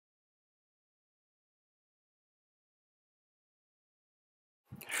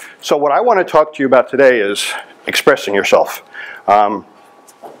So what I want to talk to you about today is expressing yourself.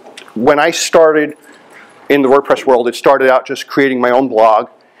 When I started in the WordPress world, it started out just creating my own blog.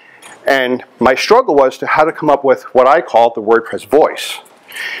 And my struggle was to how to come up with what I call the WordPress voice.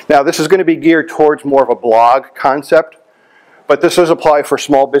 Now, this is going to be geared towards more of a blog concept, but this does apply for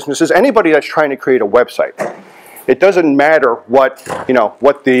small businesses, anybody that's trying to create a website. It doesn't matter what,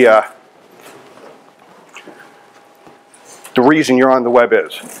 what the reason you're on the web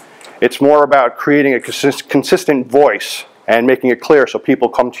is. It's more about creating a consistent voice and making it clear so people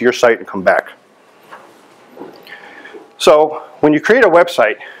come to your site and come back. So when you create a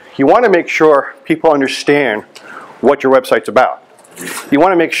website, you want to make sure people understand what your website's about. You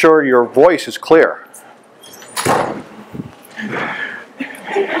want to make sure your voice is clear.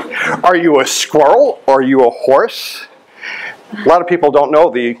 Are you a squirrel or are you a horse? A lot of people don't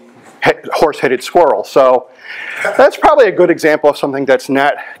know the horse-headed squirrel, so that's probably a good example of something that's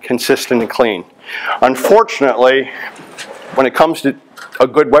not consistent and clean. Unfortunately, when it comes to a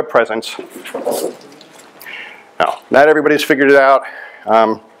good web presence, no, not everybody's figured it out.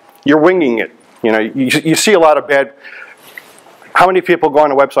 You're winging it. You see a lot of bad. How many people go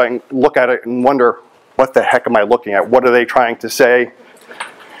on a website and look at it and wonder, what the heck am I looking at? What are they trying to say?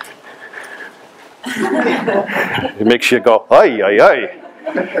 It makes you go, ay, ay, ay.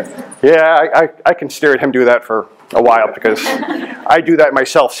 Yeah, I can stare at him do that for a while because I do that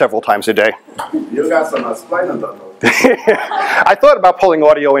myself several times a day. You got some explaining though. I thought about pulling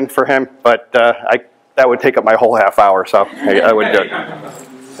audio in for him, but that would take up my whole half hour, so I wouldn't do it.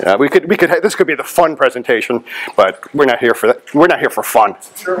 Yeah, this could be the fun presentation, but we're not here for that. We're not here for fun.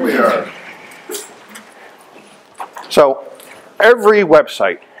 Sure we are. So every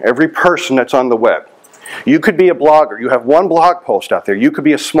website, every person that's on the web, you could be a blogger. You have one blog post out there. You could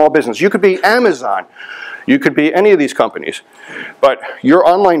be a small business. You could be Amazon. You could be any of these companies. But your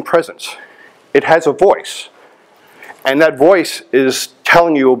online presence, it has a voice. And that voice is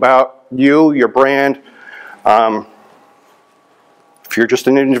telling you about you, your brand. If you're just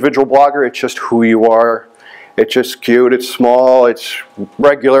an individual blogger, it's just who you are. It's just cute, it's small, it's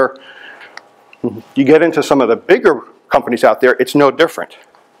regular. You get into some of the bigger companies out there, it's no different.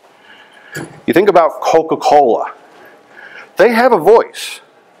 You think about Coca-Cola. They have a voice.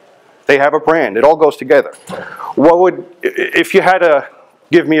 They have a brand. It all goes together. If you had to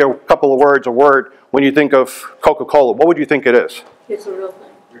give me a couple of words, a word, when you think of Coca-Cola, what would you think it is? It's a real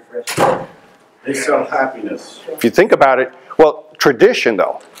thing. Refreshing. They sell happiness. If you think about it, well, tradition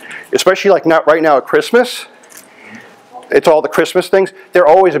though, especially like right now at Christmas, it's all the Christmas things. They're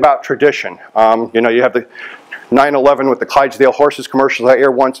always about tradition. You have the 9/11 with the Clydesdale horses commercials I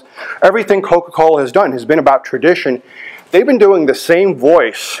aired once. Everything Coca-Cola has done has been about tradition. They've been doing the same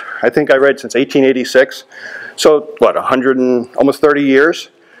voice, I think I read, since 1886. So what, 100 and almost 30 years?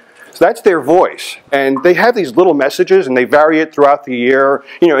 So that's their voice. And they have these little messages and they vary it throughout the year.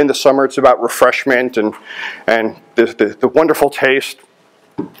 In the summer it's about refreshment and the wonderful taste.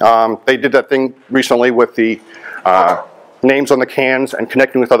 They did that thing recently with the names on the cans and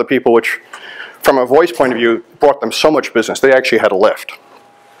connecting with other people, which from a voice point of view brought them so much business. They actually had a lift.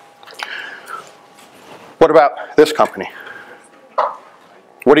 What about this company?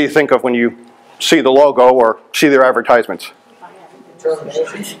 What do you think of when you see the logo or see their advertisements? Just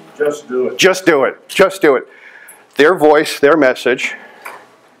do it. Just do it. Just do it. Their voice, their message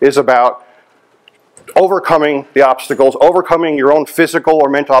is about overcoming the obstacles, overcoming your own physical or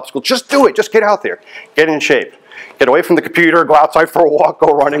mental obstacles. Just do it. Just get out there. Get in shape. Get away from the computer, go outside for a walk,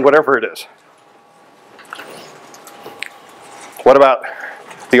 go running, whatever it is. What about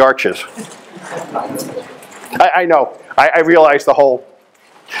the arches? I know. I realize the whole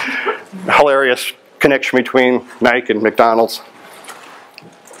hilarious connection between Nike and McDonald's.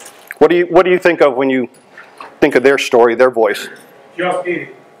 What do you think of when you think of their story, their voice? Just eat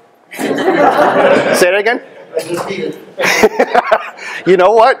it. Say that again? You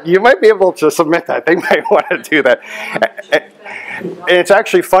know what? You might be able to submit that. They might want to do that. And it's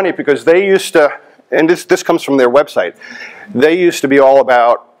actually funny because they used to, and this comes from their website, they used to be all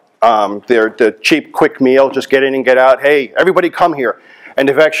about the cheap, quick meal, just get in and get out. Hey, everybody come here. And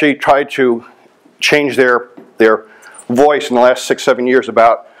they've actually tried to change their voice in the last 6-7 years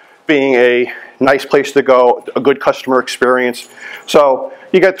about being a nice place to go, a good customer experience. So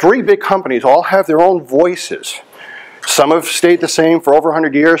you got 3 big companies, all have their own voices. Some have stayed the same for over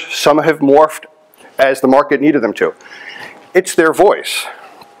 100 years. Some have morphed as the market needed them to. It's their voice.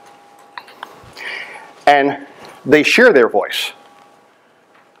 And they share their voice.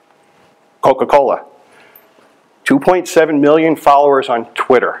 Coca-Cola. 2.7 million followers on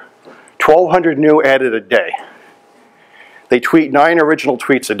Twitter. 1,200 new added a day. They tweet 9 original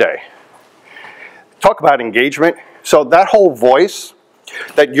tweets a day. Talk about engagement. So that whole voice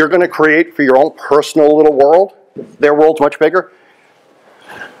that you're going to create for your own personal little world, their world's much bigger,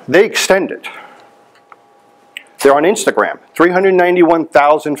 they extend it. They're on Instagram,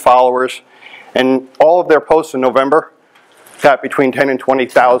 391,000 followers, and all of their posts in November got between 10 and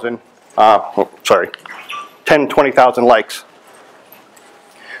 20,000, 10 and 20,000 likes.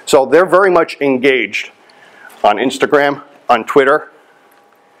 So they're very much engaged on Instagram, on Twitter,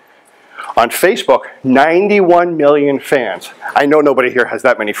 on Facebook, 91 million fans. I know nobody here has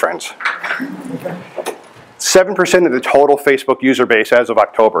that many friends. 7% of the total Facebook user base as of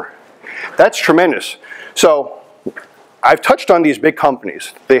October. That's tremendous. So I've touched on these big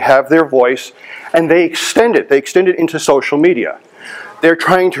companies. They have their voice and they extend it. They extend it into social media. They're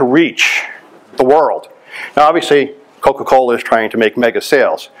trying to reach the world. Now obviously, Coca-Cola is trying to make mega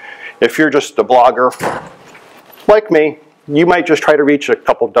sales. If you're just a blogger like me, you might just try to reach a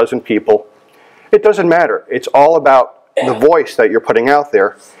couple dozen people. It doesn't matter. It's all about the voice that you're putting out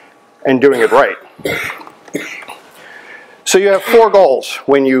there and doing it right. So you have 4 goals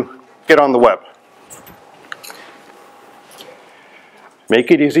when you get on the web.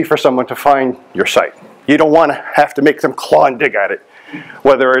 Make it easy for someone to find your site. You don't want to have to make them claw and dig at it,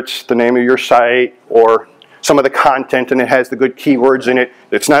 whether it's the name of your site or some of the content and it has the good keywords in it.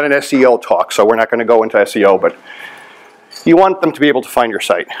 It's not an SEO talk, so we're not going to go into SEO, but you want them to be able to find your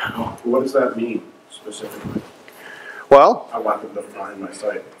site. What does that mean specifically? Well, I want them to find my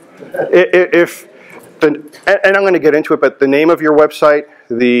site. And I'm going to get into it, but the name of your website,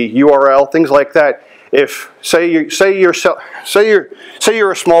 the URL, things like that. If say you're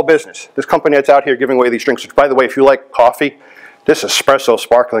a small business, this company that's out here giving away these drinks. Which, by the way, if you like coffee, this espresso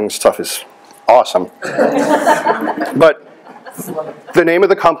sparkling stuff is awesome. But the name of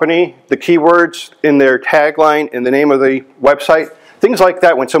the company, the keywords in their tagline, and the name of the website, things like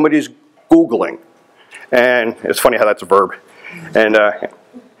that. When somebody's Googling, and it's funny how that's a verb, and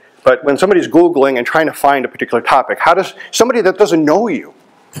but when somebody's Googling and trying to find a particular topic, how does somebody that doesn't know you?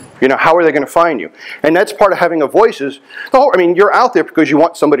 How are they going to find you? And that's part of having a voice is, I mean, you're out there because you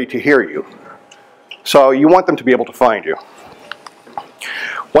want somebody to hear you. So you want them to be able to find you.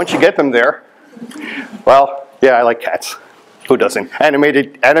 Once you get them there, well, yeah, I like cats. Who doesn't?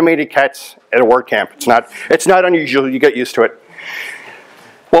 Animated cats at a WordCamp. It's not unusual. You get used to it.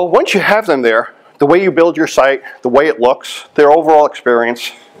 Well, once you have them there, the way you build your site, the way it looks, their overall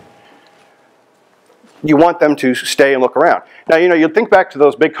experience, you want them to stay and look around. Now, you think back to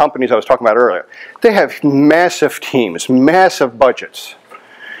those big companies I was talking about earlier. They have massive teams, massive budgets.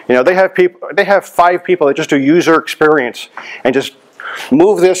 They have 5 people that just do user experience and just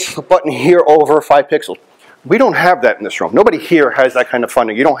move this button here over 5 pixels. We don't have that in this room. Nobody here has that kind of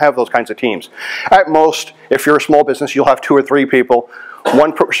funding. You don't have those kinds of teams. At most, if you're a small business, you'll have 2 or 3 people.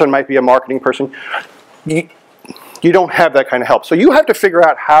 One person might be a marketing person. You don't have that kind of help. So you have to figure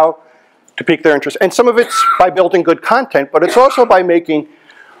out how to pique their interest. And some of it's by building good content, but it's also by making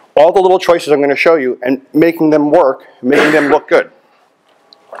all the little choices I'm going to show you and making them work, making them look good.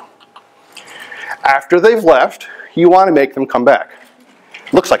 After they've left, you want to make them come back.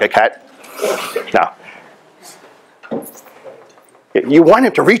 Looks like a cat. No. You want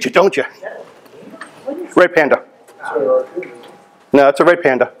him to reach it, don't you? Red panda. No, it's a red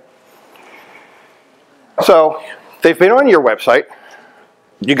panda. So they've been on your website.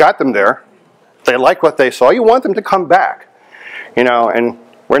 You got them there. They like what they saw. You want them to come back. And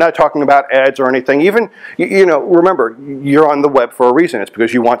we're not talking about ads or anything. Even, remember, you're on the web for a reason. It's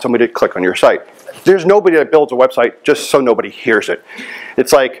because you want somebody to click on your site. There's nobody that builds a website just so nobody hears it.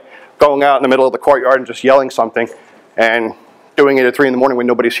 It's like going out in the middle of the courtyard and just yelling something and doing it at 3 in the morning when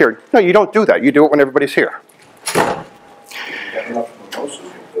nobody's here. No, you don't do that. You do it when everybody's here.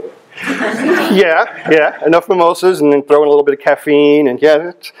 Yeah, enough mimosas and then throw in a little bit of caffeine. And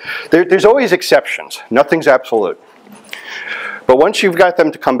yeah, there's always exceptions. Nothing's absolute. But once you've got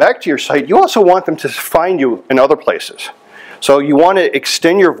them to come back to your site, you also want them to find you in other places. So you want to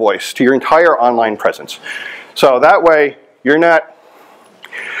extend your voice to your entire online presence. So that way, you're not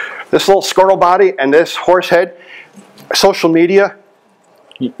this little squirrel body and this horse head. Social media,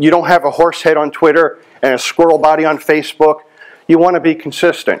 you don't have a horse head on Twitter and a squirrel body on Facebook. You want to be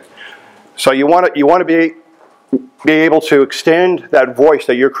consistent. So you want to be able to extend that voice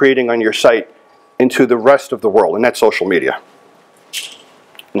that you're creating on your site into the rest of the world, and that's social media.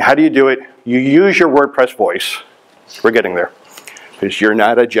 And how do you do it? You use your WordPress voice. We're getting there. Because you're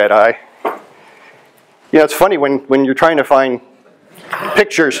not a Jedi. It's funny when you're trying to find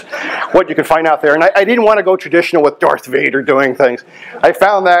pictures, what you can find out there. And I didn't want to go traditional with Darth Vader doing things. I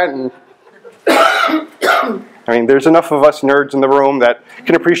found that, and I mean, there's enough of us nerds in the room that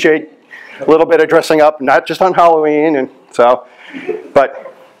can appreciate a little bit of dressing up, not just on Halloween, and so,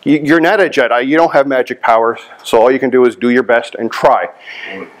 but you're not a Jedi, you don't have magic powers, so all you can do is do your best and try.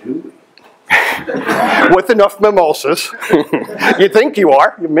 With enough mimosas. You think you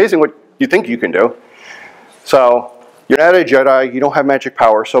are. Amazing what you think you can do. So, you're not a Jedi, you don't have magic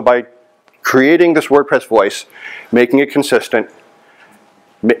power, so by creating this WordPress voice, making it consistent,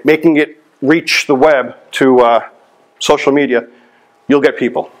 making it reach the web to social media, you'll get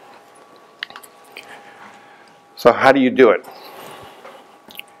people. So how do you do it?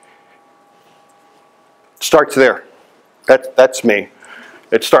 It starts there. That's me.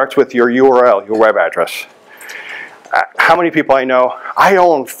 It starts with your URL, your web address. How many people I know? I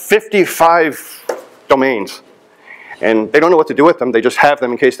own 55 domains. And they don't know what to do with them. They just have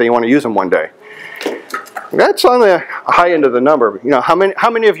them in case they want to use them one day. That's on the high end of the number. You know, how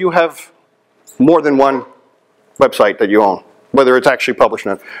many of you have more than one website that you own, whether it's actually published or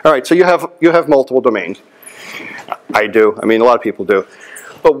not? All right, so you have multiple domains. I do. I mean, a lot of people do.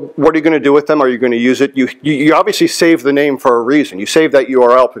 But what are you going to do with them? Are you going to use it? You obviously saved the name for a reason. You saved that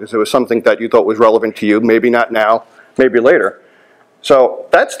URL because it was something that you thought was relevant to you. Maybe not now, maybe later. So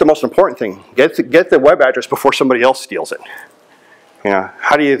that's the most important thing. Get the web address before somebody else steals it. You know,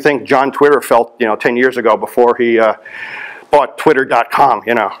 how do you think John Twitter felt, 10 years ago before he bought Twitter.com,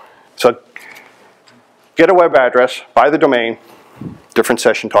 So get a web address, buy the domain, different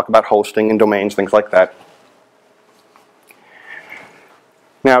session, talk about hosting and domains, things like that.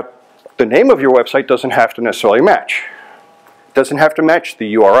 Now, the name of your website doesn't have to necessarily match. It doesn't have to match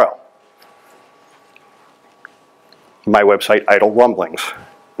the URL. My website, Idle Rumblings.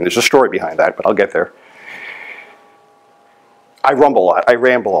 And there's a story behind that, but I'll get there. I rumble a lot, I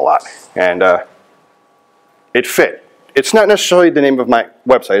ramble a lot, and it fit. It's not necessarily the name of my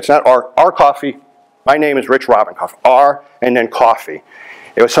website. It's not R Coffee. My name is Rich Robinkoff. R and then Coffee.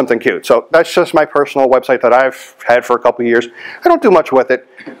 It was something cute. So that's just my personal website that I've had for a couple of years. I don't do much with it,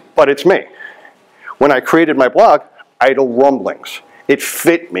 but it's me. When I created my blog, Idle Rumblings, it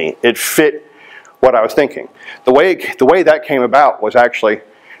fit me. It fit what I was thinking. The way that came about was actually,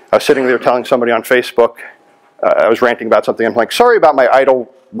 I was sitting there telling somebody on Facebook, I was ranting about something. I'm like, sorry about my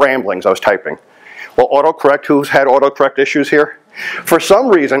idle ramblings I was typing. Well, autocorrect, who's had autocorrect issues here? For some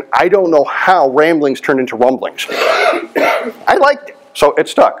reason, I don't know how ramblings turned into rumblings. I liked it, so it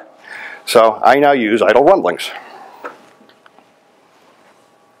stuck. So I now use Idle Rumblings.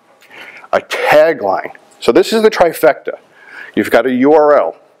 A tagline. So this is the trifecta. You've got a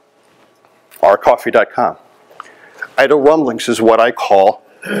URL, rcoffee.com. Idle Rumblings is what I call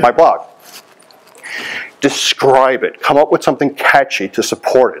my blog. Describe it. Come up with something catchy to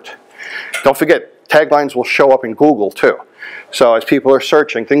support it. Don't forget, taglines will show up in Google too. So as people are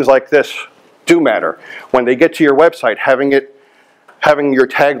searching, things like this do matter. When they get to your website, having your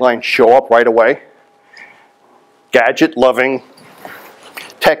tagline show up right away. Gadget-loving,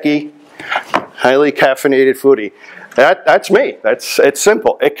 techie, highly caffeinated foodie. That's me. It's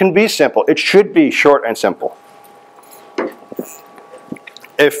simple. It can be simple. It should be short and simple.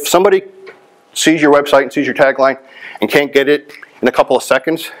 If somebody sees your website and sees your tagline and can't get it in a couple of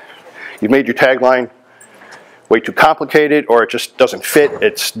seconds, you've made your tagline way too complicated, or it just doesn't fit,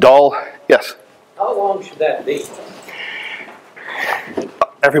 it's dull. Yes? How long should that be?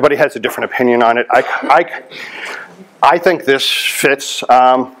 Everybody has a different opinion on it. I think this fits,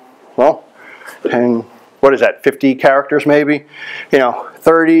 well, and what is that, 50 characters maybe?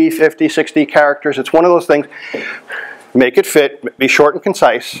 30, 50, 60 characters. It's one of those things. Make it fit, be short and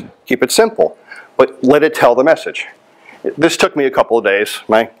concise, keep it simple, but let it tell the message. This took me a couple of days.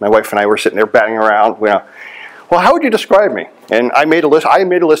 My wife and I were sitting there batting around. Well, how would you describe me? And I made a list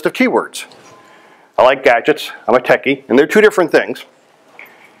of keywords. I like gadgets, I'm a techie, and they're two different things.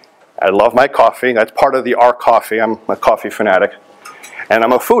 I love my coffee, that's part of the R Coffee, I'm a coffee fanatic. And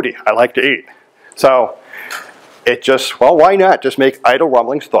I'm a foodie, I like to eat. So, it just, well, why not just make Idle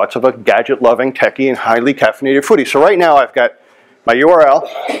Rumblings thoughts of a gadget-loving, techie, and highly caffeinated foodie. So right now I've got my URL,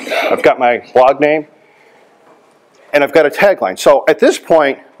 I've got my blog name, and I've got a tagline. So at this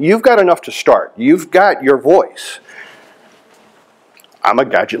point, you've got enough to start. You've got your voice. I'm a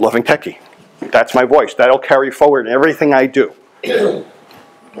gadget-loving techie. That's my voice. That'll carry forward in everything I do. Do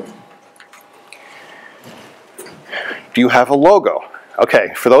you have a logo?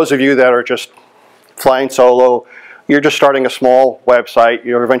 Okay, for those of you that are just flying solo, you're just starting a small website,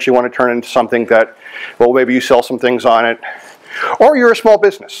 you eventually want to turn it into something that, well, maybe you sell some things on it, or you're a small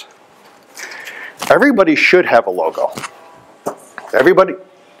business. Everybody should have a logo.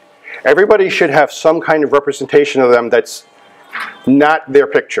 Everybody should have some kind of representation of them that's not their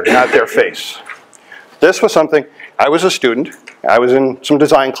picture, not their face. This was something, I was a student, I was in some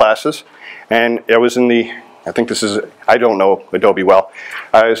design classes, and I was in the, I think this is, I don't know Adobe well.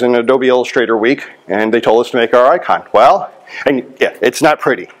 I was in Adobe Illustrator week, and they told us to make our icon. Well, and yeah, it's not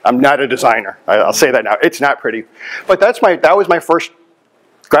pretty. I'm not a designer. I'll say that now. It's not pretty. But that was my first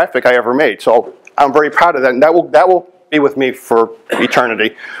graphic I ever made. So I'm very proud of that, and that will be with me for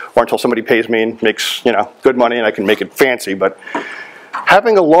eternity, or until somebody pays me and makes, you know, good money and I can make it fancy. But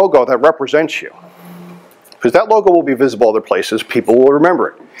having a logo that represents you, because that logo will be visible other places, people will remember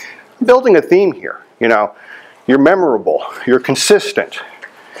it. I'm building a theme here, you know. You're memorable, you're consistent.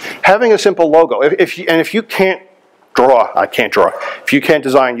 Having a simple logo, if you can't draw, I can't draw. If you can't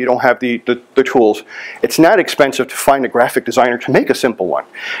design, you don't have the tools. It's not expensive to find a graphic designer to make a simple one.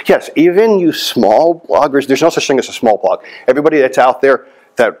 Yes, even you small bloggers, there's no such thing as a small blog. Everybody that's out there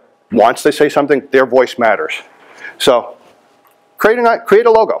that wants to say something, their voice matters. So create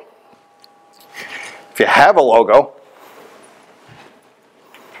a logo. If you have a logo,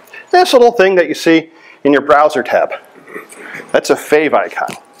 this little thing that you see in your browser tab, that's a fave icon.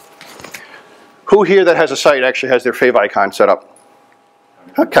 Who here that has a site actually has their fave icon set up?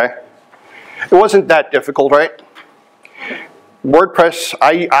 Okay. It wasn't that difficult, right? WordPress,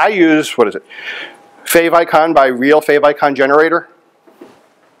 I use, what is it? Fave icon by Real Fave Icon Generator.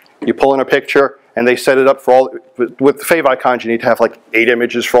 You pull in a picture and they set it up for all, with fave icons you need to have like 8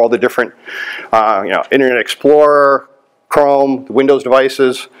 images for all the different, you know, Internet Explorer, Chrome, Windows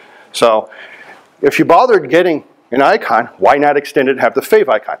devices. So if you bothered getting an icon, why not extend it and have the fave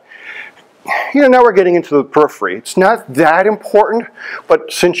icon? You know, now we're getting into the periphery. It's not that important,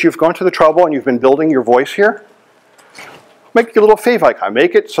 but since you've gone to the trouble and you've been building your voice here, make your little fave icon.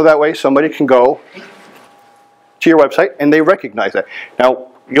 Make it so that way somebody can go to your website and they recognize that.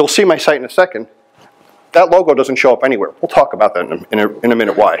 Now, you'll see my site in a second. That logo doesn't show up anywhere. We'll talk about that in a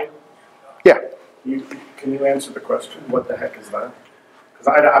minute why. Yeah? Can you answer the question? What the heck is that?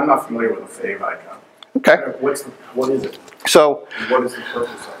 Because I'm not familiar with a fave icon. Okay. What is it? So, what is the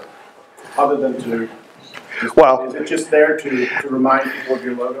purpose of it? Other than to, well, is it just there to remind people of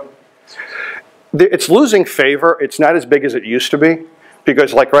your logo? It's losing favor. It's not as big as it used to be,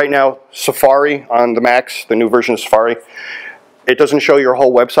 because like right now, Safari on the Macs, the new version of Safari, it doesn't show your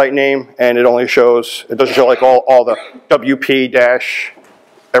whole website name, and it only shows, it doesn't show like all the WP dash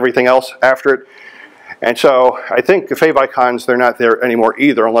everything else after it. And so I think the fave icons, they're not there anymore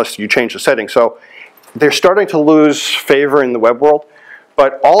either unless you change the settings. So they're starting to lose favor in the web world.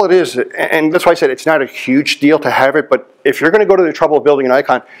 But all it is, and that's why I said it's not a huge deal to have it, but if you're going to go to the trouble of building an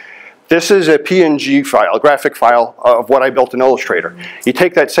icon, this is a PNG file, a graphic file of what I built in Illustrator. You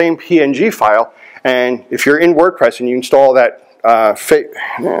take that same PNG file, and if you're in WordPress and you install that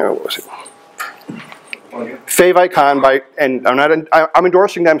what was it? Fave icon by, and I'm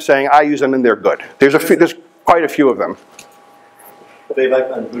endorsing them, saying I use them and they're good. There's quite a few of them. Fave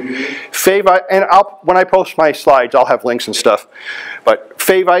icon, who do you use? Fave, and when I post my slides, I'll have links and stuff. But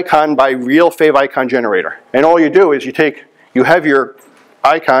Fave icon by Real Fave Icon Generator, and all you do is you have your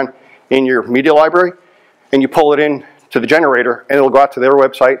icon in your media library, and you pull it in to the generator, and it'll go out to their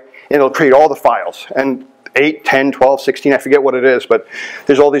website, and it'll create all the files. And 8, 10, 12, 16, I forget what it is, but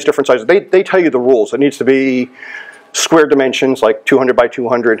there's all these different sizes. They tell you the rules. It needs to be square dimensions, like 200 by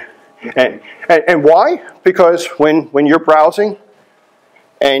 200. And why? Because when you're browsing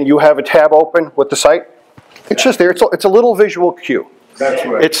and you have a tab open with the site, it's just there. It's a little visual cue. That's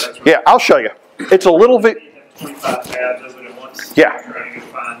right. Yeah, I'll show you. It's a little bit. 25 tabs open at once. Yeah.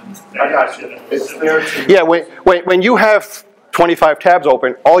 I got you. It's there to, Yeah, when you have 25 tabs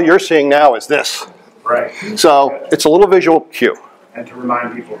open, all you're seeing now is this. right. So it's a little visual cue. And to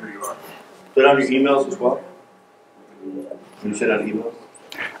remind people who you are. Put on your emails as well? You send out emails?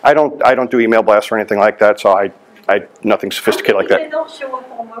 I don't do email blasts or anything like that, so I nothing sophisticated like They that. don't show up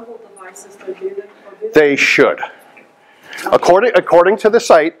on mobile devices, though, do they? Or do They should. According to the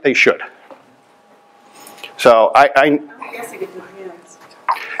site, they should. So I'm guessing it depends.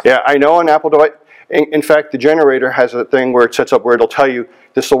 yeah, I know on Apple device. In fact, the generator has a thing where it sets up where it'll tell you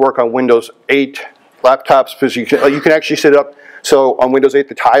this will work on Windows 8 laptops, because you can actually set it up so on Windows 8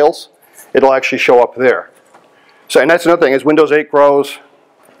 the tiles, it'll actually show up there. So, and that's another thing, as Windows 8 grows,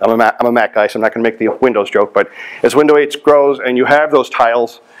 I'm a Mac guy, so I'm not going to make the Windows joke, but as Windows 8 grows and you have those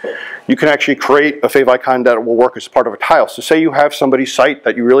tiles, you can actually create a fave icon that will work as part of a tile. So say you have somebody's site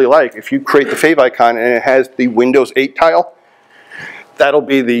that you really like, if you create the fave icon and it has the Windows 8 tile, that'll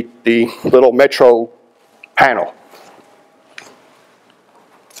be the little Metro panel.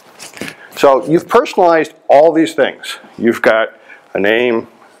 So you've personalized all these things. You've got a name,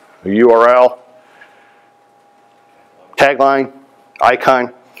 a URL, tagline,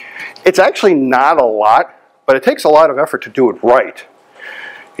 icon. It's actually not a lot, but it takes a lot of effort to do it right.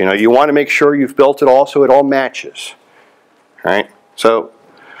 You know, you want to make sure you've built it all so it all matches. All right? So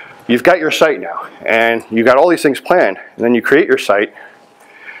you've got your site now, and you've got all these things planned, and then you create your site.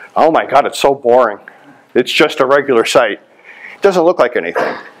 Oh my God, it's so boring. It's just a regular site. It doesn't look like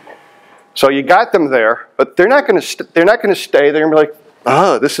anything. So you got them there, but they're not going to stay. They're going to be like,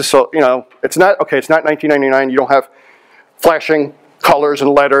 oh, this is so, you know, it's not, okay, it's not 1999. You don't have flashing colors and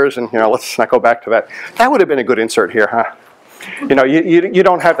letters, and, you know, let's not go back to that. That would have been a good insert here, huh? You know, you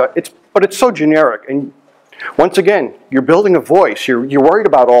don't have that. But it's so generic. And once again, you're building a voice. You're worried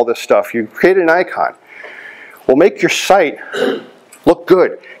about all this stuff. You create an icon. Well, make your site look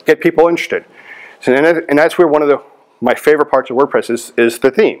good. Get people interested. And that's where one of my favorite parts of WordPress is the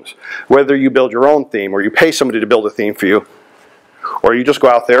themes. Whether you build your own theme or you pay somebody to build a theme for you, or you just go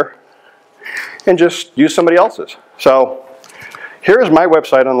out there and just use somebody else's. So here's my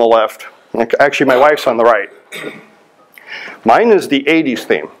website on the left. Actually, my wife's on the right. Mine is the 80s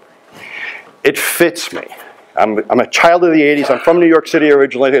theme. It fits me. I'm a child of the 80s. I'm from New York City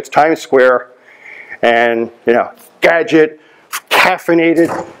originally. It's Times Square. And, you know, gadget,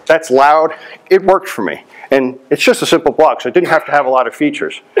 caffeinated, that's loud. It worked for me. And it's just a simple blog, so it didn't have to have a lot of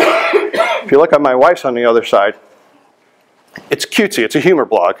features. If you look at my wife's on the other side, it's cutesy. It's a humor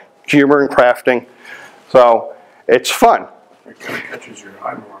blog. Humor and crafting. So it's fun. It kind of catches your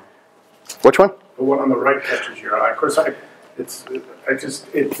eye more. Which one? The one on the right catches your eye. Of course, it's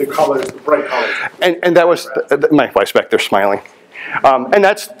the colors, the bright colors. And that was, my wife's back there smiling. And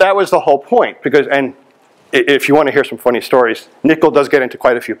that was the whole point. Because, and if you want to hear some funny stories, Nicole does get into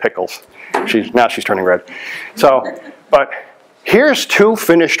quite a few pickles. Now she's turning red. So, but here's two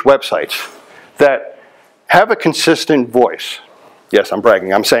finished websites that have a consistent voice. Yes, I'm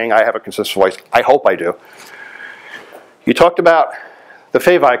bragging. I'm saying I have a consistent voice. I hope I do. You talked about the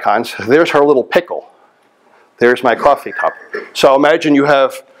fave icons. There's her little pickle. There's my coffee cup. So imagine you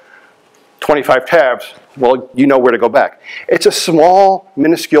have 25 tabs. Well, you know where to go back. It's a small,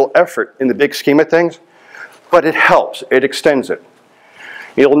 minuscule effort in the big scheme of things, but it helps. It extends it.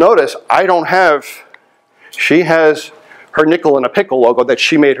 You'll notice I don't have, she has her nickel and a pickle logo that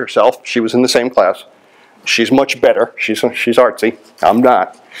she made herself. She was in the same class. She's much better. She's artsy. I'm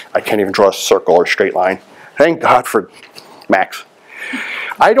not. I can't even draw a circle or a straight line. Thank God for Max.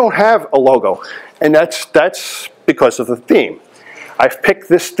 I don't have a logo, and that's because of the theme. I've picked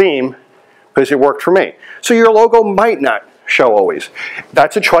this theme because it worked for me. So your logo might not show always.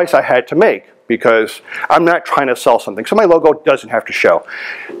 That's a choice I had to make because I'm not trying to sell something. So my logo doesn't have to show.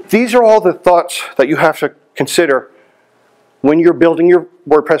 These are all the thoughts that you have to consider when you're building your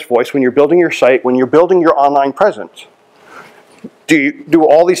WordPress voice, when you're building your site, when you're building your online presence. Do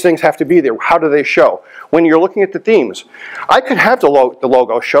all these things have to be there? How do they show? When you're looking at the themes, I could have the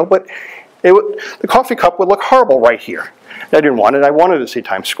logo show, but the coffee cup would look horrible right here. I didn't want it. I wanted to see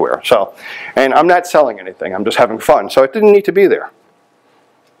Times Square. So, and I'm not selling anything. I'm just having fun. So it didn't need to be there.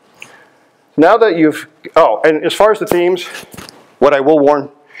 Now that you've, oh, and as far as the themes, what I will warn,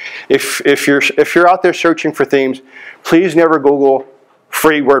 if you're out there searching for themes, please never Google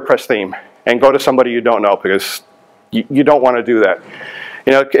free WordPress theme and go to somebody you don't know, because you don't want to do that.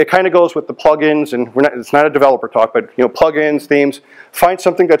 You know, it kind of goes with the plugins, and it's not a developer talk, but you know, plugins, themes. Find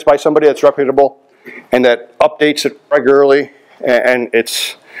something that's by somebody that's reputable and that updates it regularly, and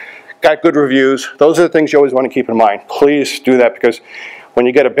it's got good reviews. Those are the things you always want to keep in mind. Please do that, because when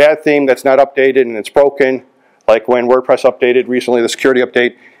you get a bad theme that's not updated and it's broken, like when WordPress updated recently, the security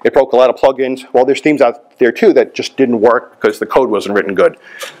update, it broke a lot of plugins. Well, there's themes out there too that just didn't work because the code wasn't written good.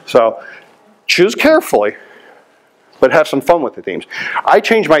 So choose carefully, but have some fun with the themes. I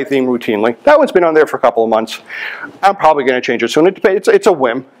change my theme routinely. That one's been on there for a couple of months. I'm probably going to change it soon. It's a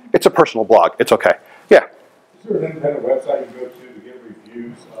whim. It's a personal blog. It's okay. Yeah? Is there an independent website you go to get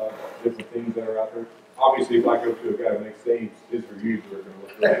reviews of different things that are out there? Obviously, if I go to a guy who makes themes, his reviews are going to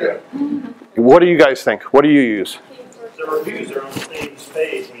look really good. What do you guys think? What do you use? The reviews are on the theme's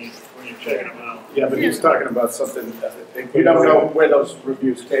page when you're checking them out. Yeah, but he's talking about something, you don't know where those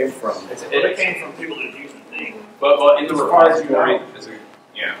reviews came from. They came from people that use the theme. But in the As far as you repository, know. is a,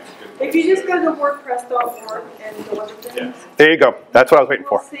 yeah. If you just go to WordPress.org and go to things, There you go. That's what I was waiting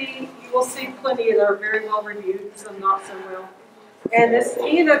for. you will see plenty that are very well reviewed, some not so well. And it's,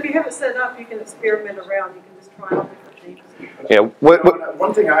 you know, if you have it set up, you can experiment around. You can just try out different things. Yeah.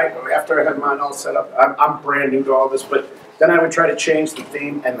 One thing after I had mine all set up, I'm brand new to all this, but then I would try to change the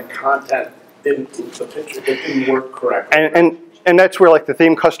theme and the content the picture, it didn't work correctly. And that's where like the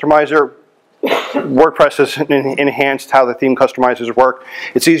theme customizer, WordPress has enhanced how the theme customizers work.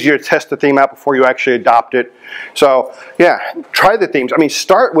 It's easier to test the theme out before you actually adopt it. So yeah, try the themes. I mean,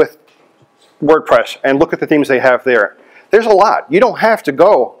 start with WordPress and look at the themes they have there. There's a lot. You don't have to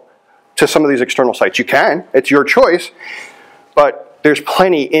go to some of these external sites. You can. It's your choice. But there's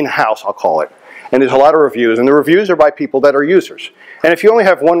plenty in-house, I'll call it. And there's a lot of reviews. And the reviews are by people that are users. And if you only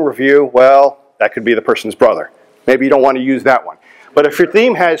have one review, well, that could be the person's brother. Maybe you don't want to use that one. But if your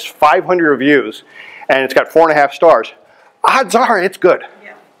theme has 500 reviews and it's got 4.5 stars, odds are it's good.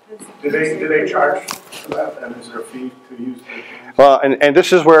 Yeah. Do they charge for that? And is there a fee to use the themes? Well, and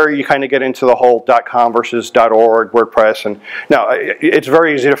this is where you kind of get into the whole .com versus .org, WordPress. And no, it's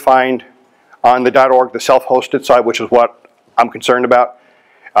very easy to find on the .org, the self-hosted side, which is what I'm concerned about.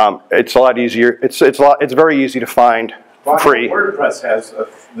 It's a lot easier. It's very easy to find free. WordPress has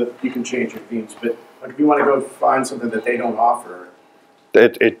that you can change your themes, but like if you want to go find something that they don't offer,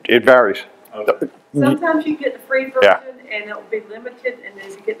 it varies. okay. Sometimes you get the free version Yeah. and it'll be limited, and then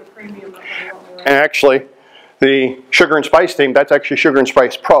you get the premium. And actually, the Sugar and Spice theme, that's actually Sugar and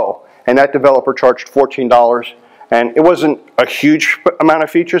Spice Pro, and that developer charged $14, and it wasn't a huge amount of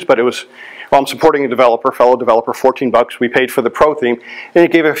features, but it was, well, I'm supporting a developer, fellow developer, 14 bucks. We paid for the Pro theme, and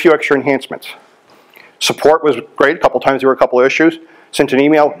it gave a few extra enhancements. Support was great. A couple times there were a couple of issues. Sent an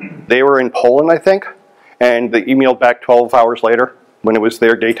email. They were in Poland, I think, and they emailed back 12 hours later when it was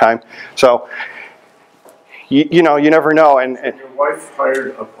their daytime. So, you know, you never know. And Your wife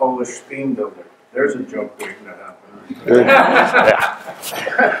hired a Polish theme builder. There's a joke waiting to happen.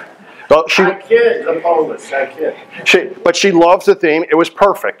 yeah. Well, I kid, the Polish, I kid. But she loves the theme. It was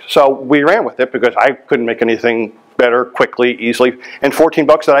perfect. So we ran with it because I couldn't make anything better, quickly, easily. And 14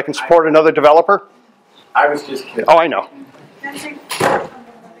 bucks that I can support another developer? I was just kidding. Oh, I know.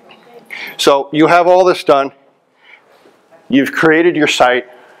 So you have all this done. You've created your site.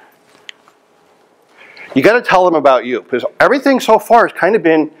 You got to tell them about you, because everything so far has kind of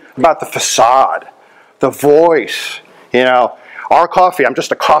been about the facade, the voice. You know, our coffee, I'm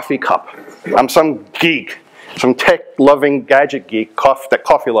just a coffee cup. I'm some geek, some tech-loving gadget geek,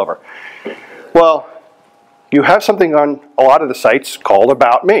 coffee lover. Well, you have something on a lot of the sites called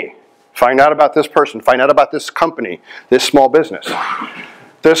About Me. Find out about this person, find out about this company, this small business.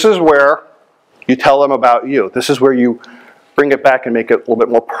 This is where you tell them about you. This is where you bring it back and make it a little bit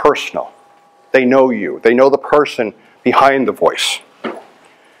more personal. They know you. They know the person behind the voice.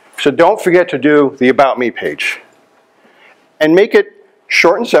 So don't forget to do the About Me page. And make it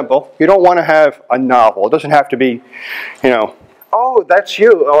short and simple. You don't want to have a novel. It doesn't have to be, you know, oh, that's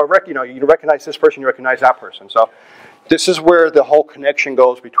you. Or, you know, you recognize this person, you recognize that person. So this is where the whole connection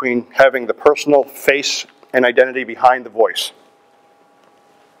goes between having the personal face and identity behind the voice.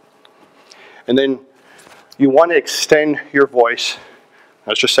 And then you want to extend your voice. I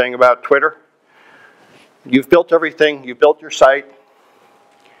was just saying about Twitter. You've built everything. You've built your site.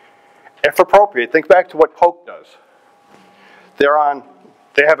 If appropriate, think back to what Coke does. They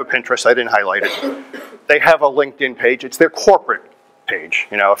have a Pinterest. I didn't highlight it. They have a LinkedIn page. It's their corporate page.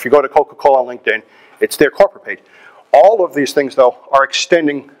 You know, if you go to Coca-Cola on LinkedIn, it's their corporate page. All of these things, though, are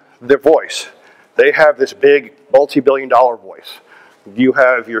extending their voice. They have this big, multi-billion-dollar voice. You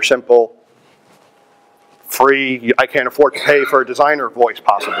have your simple, free, I can't afford to pay for a designer voice,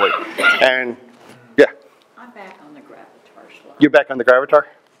 possibly. And, yeah. I'm back on the Gravatar slide. You're back on the Gravatar?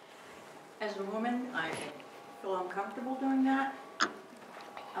 As a woman, I feel uncomfortable doing that.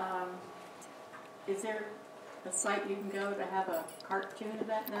 Is there a site you can go to have a cartoon of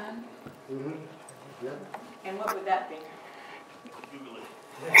that done? Mm-hmm. Yeah. And what would that be? Google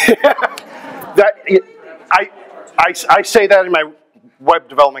it. I say that in my web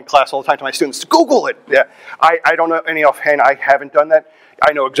development class all the time to my students. Google it. Yeah, I don't know any offhand. I haven't done that.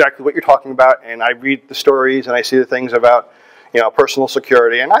 I know exactly what you're talking about, and I read the stories and I see the things about, you know, personal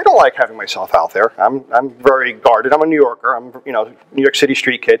security, and I don't like having myself out there. I'm very guarded. I'm a New Yorker. I'm, you know, New York City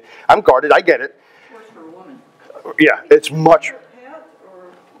street kid. I'm guarded. I get it. Of course, for a woman. Yeah, it's much. Pet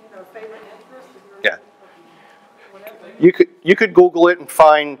or, you know, favorite interest? Yeah. You could Google it and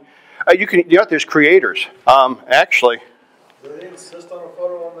find. You know, there's creators. Actually. Do they insist on a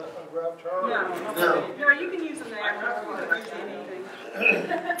photo on the Gravatar? No, you can use them there.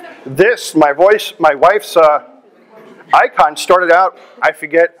 This, my wife's icon started out, I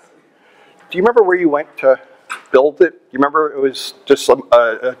forget. Do you remember where you went to build it? You remember it was just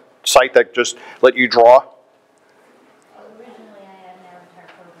a site that just let you draw? Originally, I had an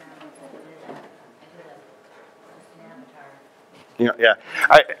avatar program. I did an avatar. Yeah.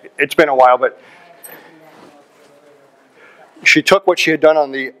 It's been a while, but she took what she had done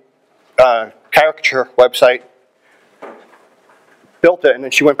on the caricature website built it, and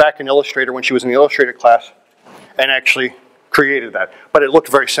then she went back in Illustrator when she was in the Illustrator class and actually created that. But it looked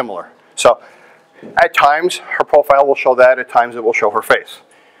very similar. So at times, her profile will show that. At times, it will show her face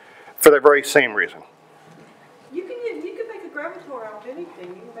for the very same reason. You can make a gravatar out of anything.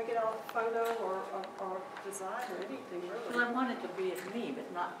 You can make it out of a photo or design or anything, really. Well, I want it to be me,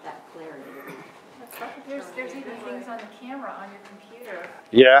 but not that clarity. There's even things on the camera on your computer.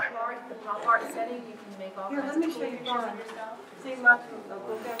 Yeah. The pop art setting, you can make all Here, kinds let me of show cool you pictures mine. of yourself. See my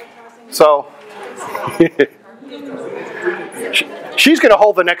book advertising? So she's going to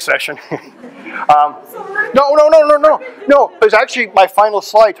hold the next session. No, because actually my final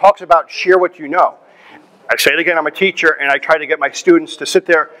slide talks about share what you know. I say it again, I'm a teacher, and I try to get my students to sit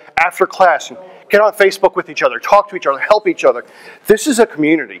there after class and get on Facebook with each other, talk to each other, help each other. This is a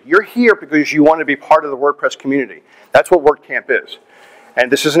community. You're here because you want to be part of the WordPress community. That's what WordCamp is. And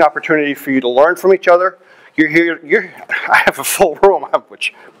this is an opportunity for you to learn from each other. You're here, I have a full room,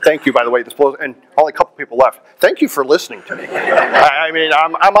 which, thank you, by the way, this blows, and only a couple people left. Thank you for listening to me. I mean,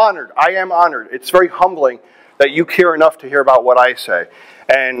 I'm honored. I am honored. It's very humbling that you care enough to hear about what I say.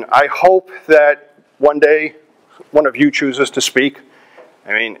 And I hope that one day one of you chooses to speak.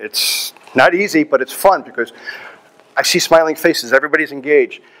 I mean, it's not easy, but it's fun because I see smiling faces. Everybody's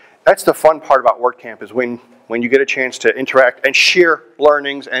engaged. That's the fun part about WordCamp is when you get a chance to interact and share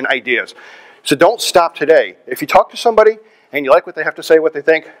learnings and ideas. So don't stop today. If you talk to somebody and you like what they have to say, what they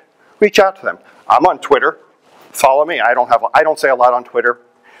think, reach out to them. I'm on Twitter. Follow me. I don't say a lot on Twitter.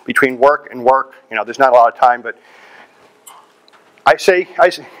 Between work and work, you know, there's not a lot of time, but I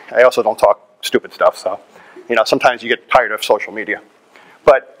also don't talk stupid stuff, so, you know, sometimes you get tired of social media.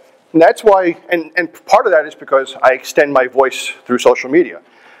 But that's why, and part of that is because I extend my voice through social media.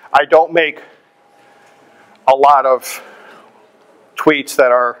 I don't make a lot of tweets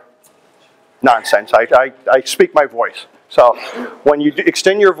that are nonsense. I speak my voice. So when you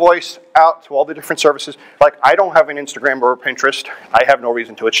extend your voice out to all the different services, like I don't have an Instagram or a Pinterest. I have no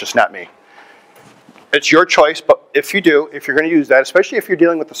reason to. It's just not me. It's your choice, but if you do, if you're going to use that, especially if you're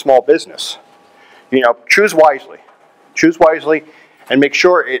dealing with a small business, you know, choose wisely. Choose wisely and make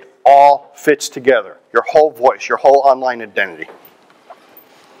sure it all fits together. Your whole voice, your whole online identity.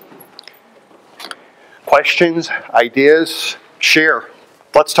 Questions, ideas, share.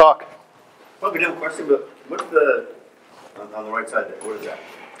 Let's talk. Probably no question, but what's the, on the right side there, what is that?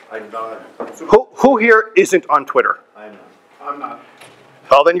 I'm not. Who here isn't on Twitter? I'm not. I'm not.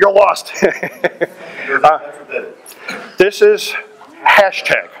 Well, then you're lost. That's what that is. This is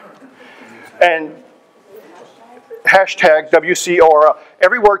hashtag. And hashtag WCORL.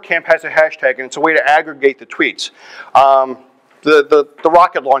 Every WordCamp has a hashtag, and it's a way to aggregate the tweets. The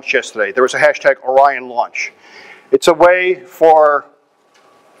rocket launch yesterday, there was a hashtag Orion launch. It's a way for,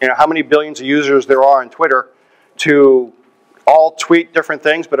 you know, how many billions of users there are on Twitter to all tweet different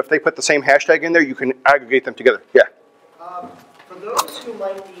things, but if they put the same hashtag in there, you can aggregate them together. Yeah. For those who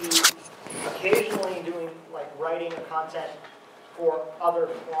might be occasionally doing, like, writing content for other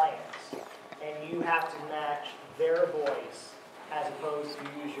clients, and you have to match their voice as opposed to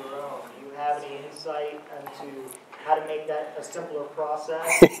use your own, do you have any insight into how to make that a simpler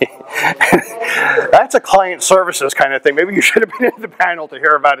process? That's a client services kind of thing. Maybe you should have been in the panel to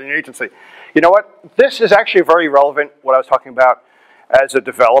hear about an agency. You know what? This is actually very relevant, what I was talking about as a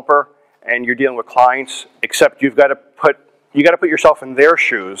developer, and you're dealing with clients, except you've got to put yourself in their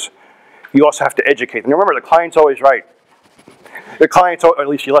shoes. You also have to educate them. Remember, the client's always right. The client's, or at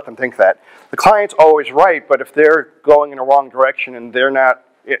least you let them think that. The client's always right, but if they're going in the wrong direction and they're not,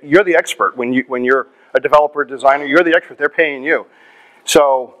 you're the expert. When you're a developer, designer, you're the expert. They're paying you.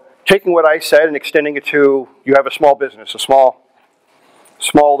 So taking what I said and extending it to, you have a small business, a small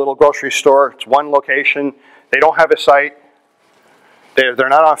little grocery store. It's one location. They don't have a site. They're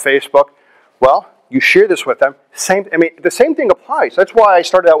not on Facebook. Well, you share this with them. The same thing applies. That's why I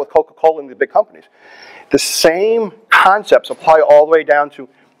started out with Coca-Cola and the big companies. The same concepts apply all the way down to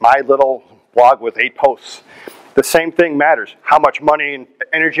my little blog with 8 posts. The same thing matters. How much money and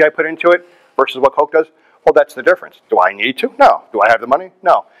energy I put into it versus what Coke does. Well, that's the difference. Do I need to? No. Do I have the money?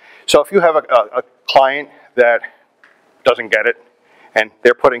 No. So if you have a client that doesn't get it, and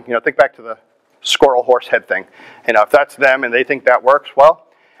they're putting, you know, think back to the squirrel horse head thing. And if that's them and they think that works, well,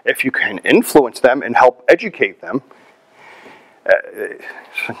 if you can influence them and help educate them,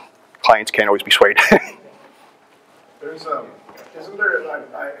 clients can't always be swayed. There's isn't there,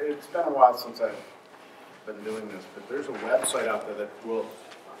 it's been a while since I've been doing this, but there's a website out there that will,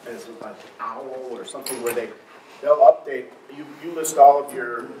 is it like Owl or something where they'll update, you list all of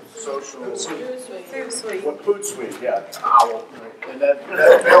your social. Food Suite. What Food Suite, yeah, it's Owl. And that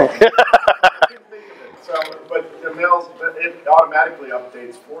mail, I couldn't think of it. So, but the mails, it automatically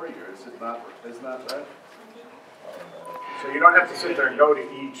updates for you, is it not, isn't that right? So you don't have to sit there and go to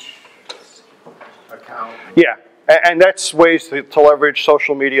each account. Yeah, and that's ways to leverage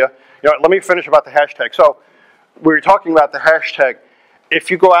social media. You know, let me finish about the hashtag. So we were talking about the hashtag. If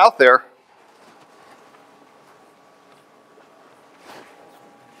you go out there,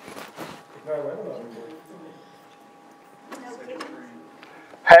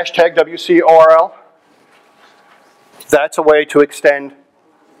 hashtag WCORL, that's a way to extend.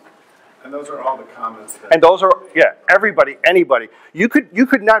 And those are all the comments. And those are, yeah, everybody, anybody. You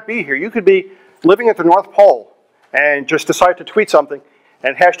could not be here. You could be living at the North Pole and just decide to tweet something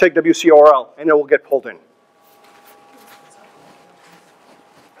and hashtag WCORL, and it will get pulled in.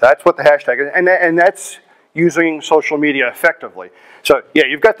 That's what the hashtag is, and that's using social media effectively. So yeah,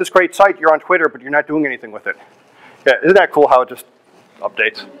 you've got this great site, you're on Twitter, but you're not doing anything with it. Yeah, isn't that cool how it just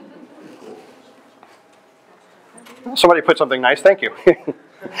updates? Somebody put something nice, thank you.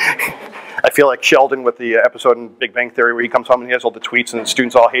 I feel like Sheldon with the episode in Big Bang Theory where he comes home and he has all the tweets and the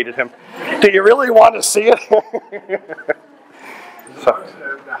students all hated him. Do you really want to see it? So,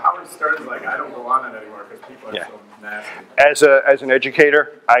 Howard Stern's like, I don't go on it anymore because people are so nasty. As an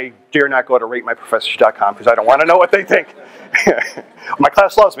educator, I dare not go to ratemyprofessors.com because I don't want to know what they think. My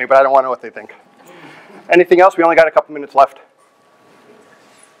class loves me, but I don't want to know what they think. Anything else? We only got a couple minutes left.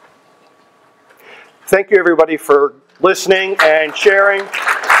 Thank you, everybody, for listening and sharing.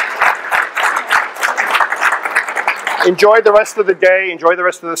 Enjoy the rest of the day. Enjoy the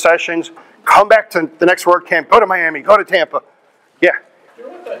rest of the sessions. Come back to the next WordCamp. Go to Miami. Go to Tampa. Yeah. Do you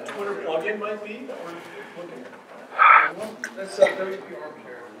know what that Twitter plugin might be that we're looking at? That's WP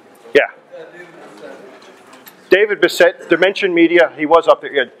Armchair. Yeah. David Bissett, Dimension Media. He was up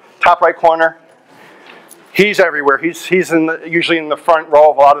there. Yeah, top right corner. He's everywhere. He's usually in the front row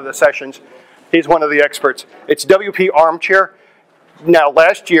of a lot of the sessions. He's one of the experts. It's WP Armchair. Now,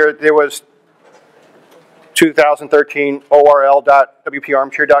 last year there was 2013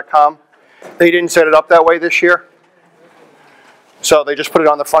 orl.wparmchair.com. They didn't set it up that way this year. So they just put it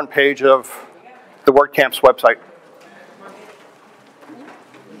on the front page of the WordCamp's website.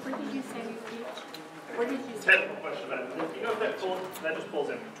 Where did you say you teach? Where did you say? Technical question about it. You know if that just pulls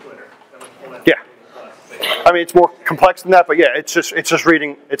in from Twitter. That would pull in Yeah. I mean, it's more complex than that, but yeah, it's just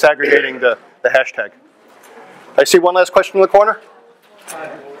reading, it's aggregating the hashtag. I see one last question in the corner.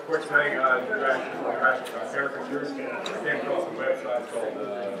 Quick thing, caricatures came across a website called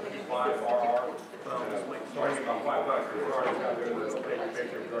 5RR. Starting about $5 for artists out there that'll take a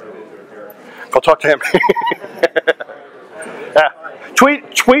picture and turn it into a character. Go talk to him.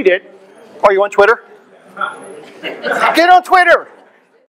 Tweet it. Oh, you on Twitter? Get on Twitter.